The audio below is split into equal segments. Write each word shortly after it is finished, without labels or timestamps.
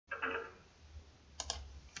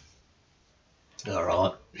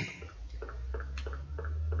Alright.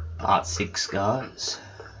 Part 6, guys.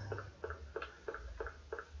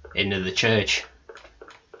 Into the church.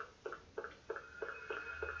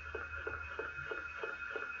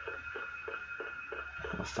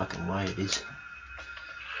 What fucking way it is.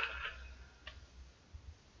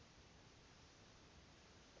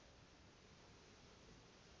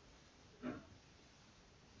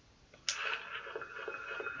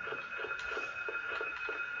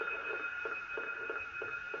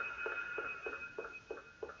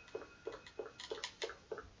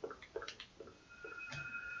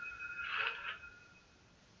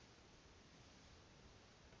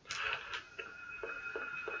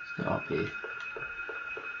 Let's go up here.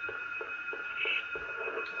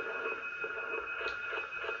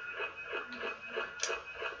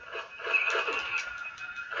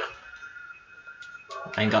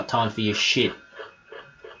 I ain't got time for your shit.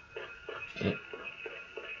 Yeah.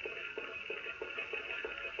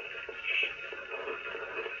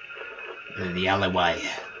 The alleyway.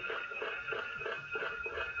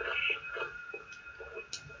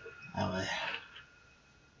 Alley.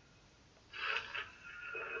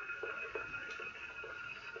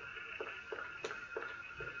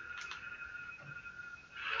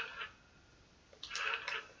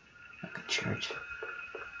 Like a church.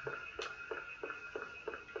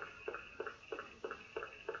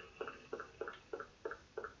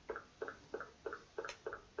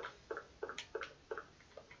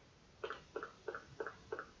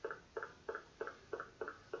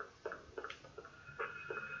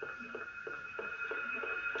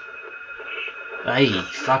 Hey,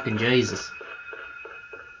 fucking Jesus.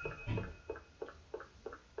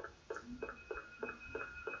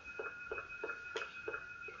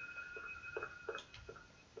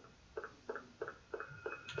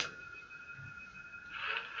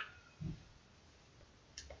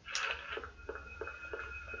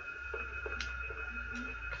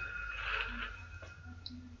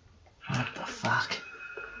 What the fuck?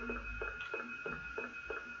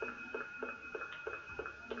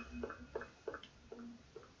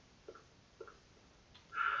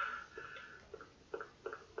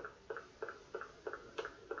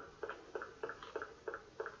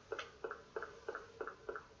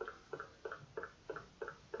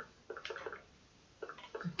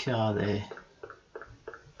 The car there.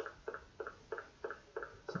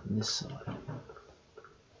 It's on this side.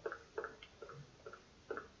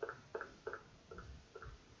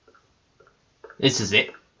 This is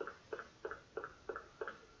it.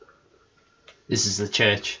 This is the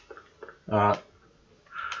church. Alright.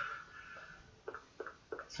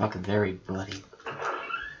 It's fucking very bloody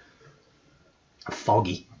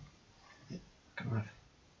foggy. Come on.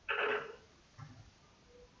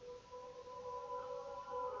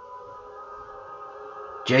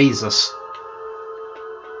 Jesus.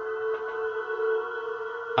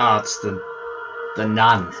 Ah, it's the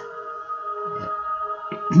nun. Yeah.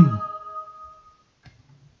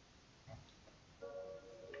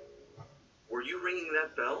 Were you ringing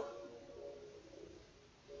that bell?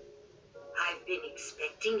 I've been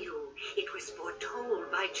expecting you. It was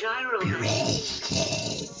foretold by Gyro.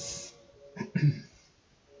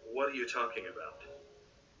 What are you talking about?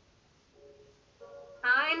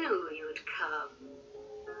 I knew you'd come.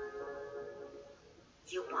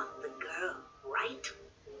 You want the girl, right?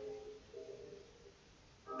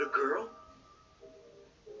 The girl?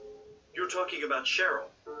 You're talking about Cheryl.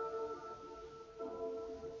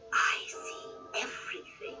 I see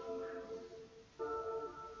everything.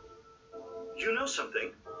 You know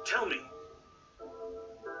something? Tell me.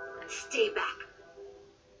 Stay back.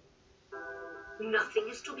 Nothing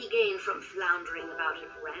is to be gained from floundering about at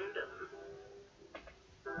random.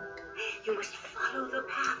 You must follow the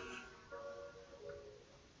path.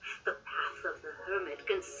 The path of the hermit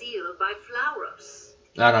concealed by Flauros.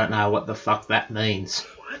 I don't know what the fuck that means.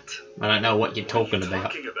 What? I don't know what you're What are talking you about.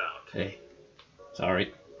 talking about? Hey,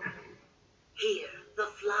 sorry. Here, the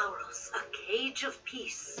Flauros, a cage of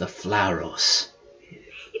peace. The Flauros.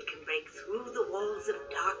 It can break through the walls of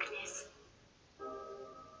darkness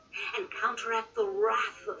and counteract the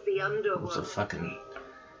wrath of the underworld. It's a fucking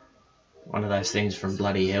one of those things from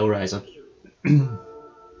bloody Hellraiser.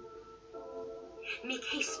 Make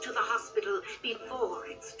haste to the hospital before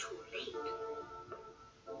it's too late.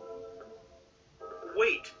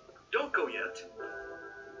 Wait, don't go yet.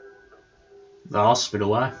 The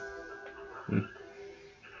hospital, eh?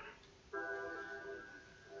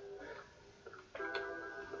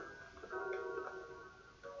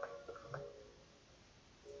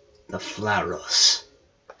 The Flauros.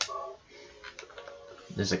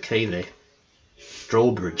 There's a key there.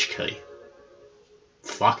 Drawbridge key.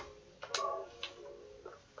 Fuck.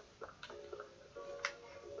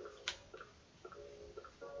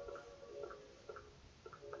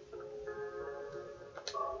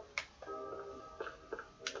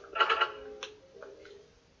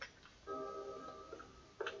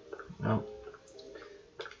 Oh.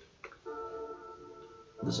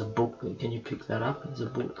 There's a book. Can you pick that up? There's a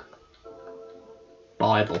book.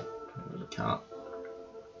 Bible. You can't.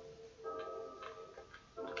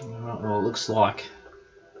 Alright, well, it looks like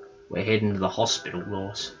we're heading to the hospital,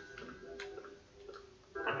 boys.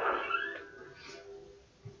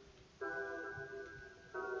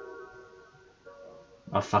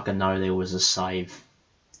 I fucking know there was a save.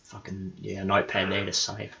 Fucking, yeah, a notepad there to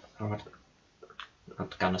save. Alright.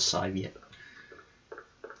 Not gonna save yet.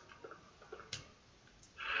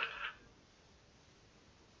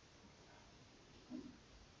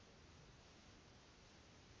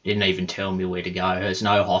 Didn't even tell me where to go. There's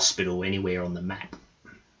no hospital anywhere on the map.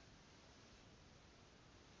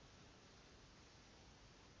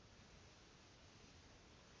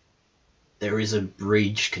 There is a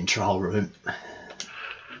bridge control room.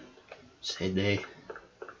 Just head there.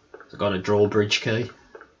 I've got a drawbridge key,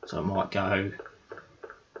 so I might go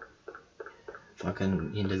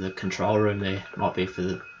fucking into the control room there. Might be for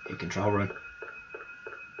the control room.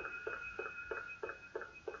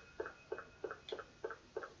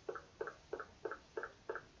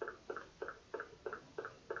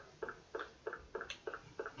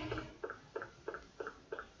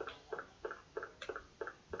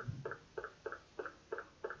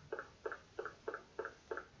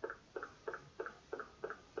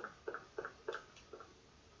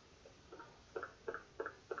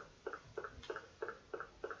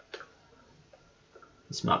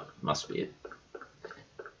 This must be it.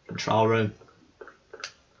 Control room.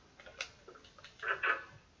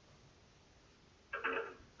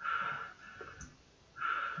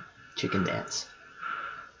 Chicken dance.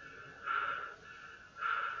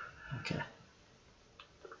 Okay.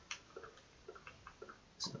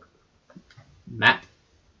 So, map.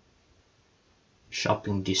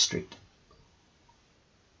 Shopping district.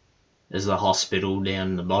 There's the hospital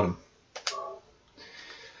down the bottom.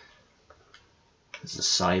 There's a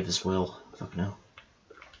save as well. Fucking hell.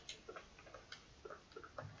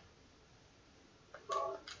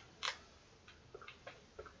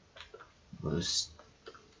 Let's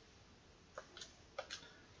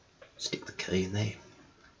stick the key in there.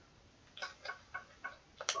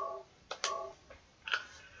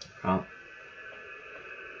 Oh.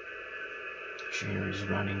 Machinery is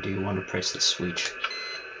running. Do you want to press the switch?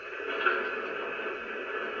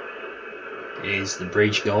 There's the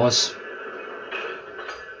bridge, guys.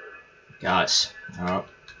 Guys, alright.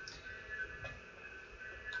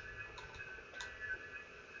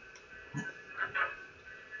 What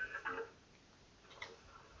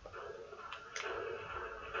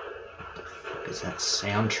the fuck is that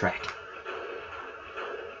soundtrack?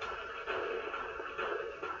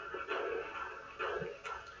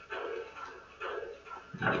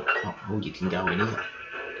 Oh, you can go in here.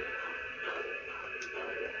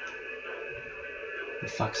 The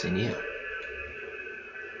fuck's in here?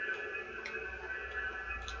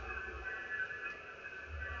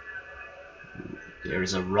 There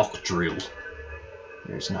is a rock drill.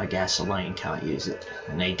 There is no gasoline, can't use it.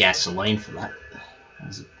 I need gasoline for that.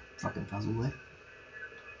 There's a fucking puzzle there.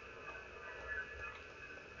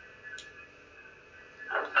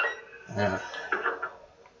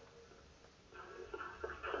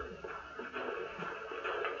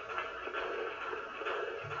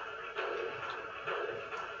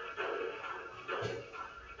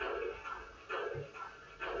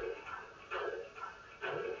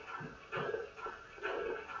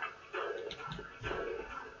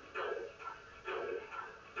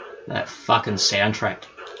 That fucking soundtrack.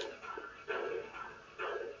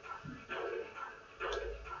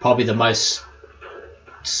 Probably the most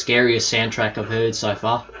scariest soundtrack I've heard so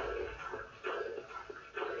far.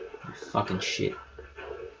 Fucking shit.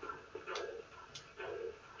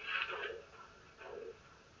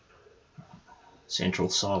 Central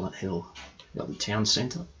Silent Hill. Got the town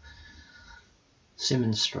centre.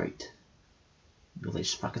 Simmons Street. All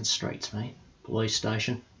these fucking streets, mate. Police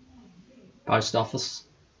station. Post office.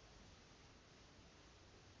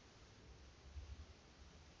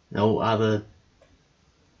 No other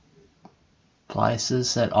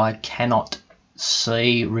places that I cannot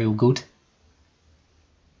see real good.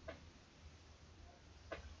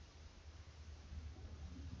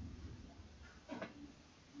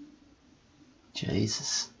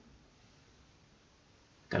 Jesus.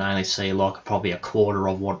 Can only see like probably a quarter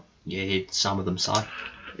of what some of them say.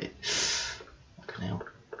 Yeah. Fucking hell.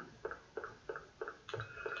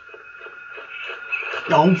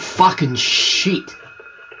 Oh fucking shit.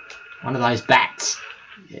 One of those bats.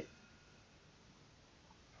 Yeah.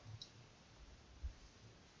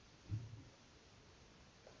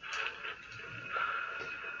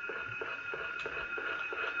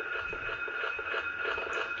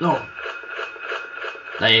 Oh.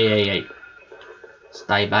 Hey.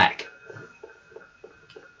 Stay back.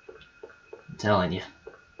 I'm telling you.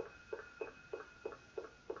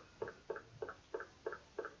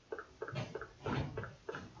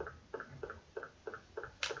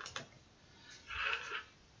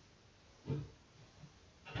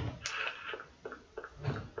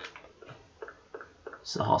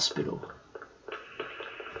 It's the hospital.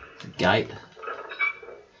 The gate.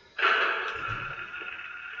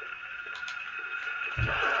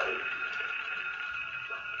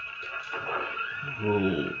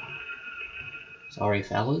 Ooh. Sorry,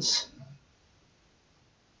 fellas.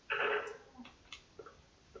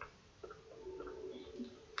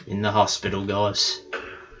 In the hospital, guys.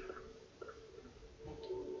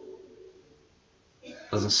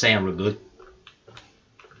 Doesn't sound real good.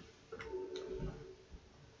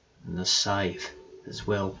 And the save as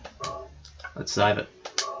well. Let's save it.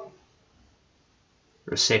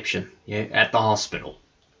 Reception, yeah, at the hospital.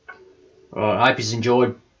 Alright, I hope you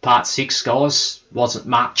enjoyed part 6, guys. Wasn't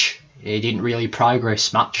much. It didn't really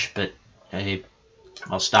progress much, but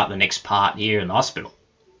I'll start the next part here in the hospital.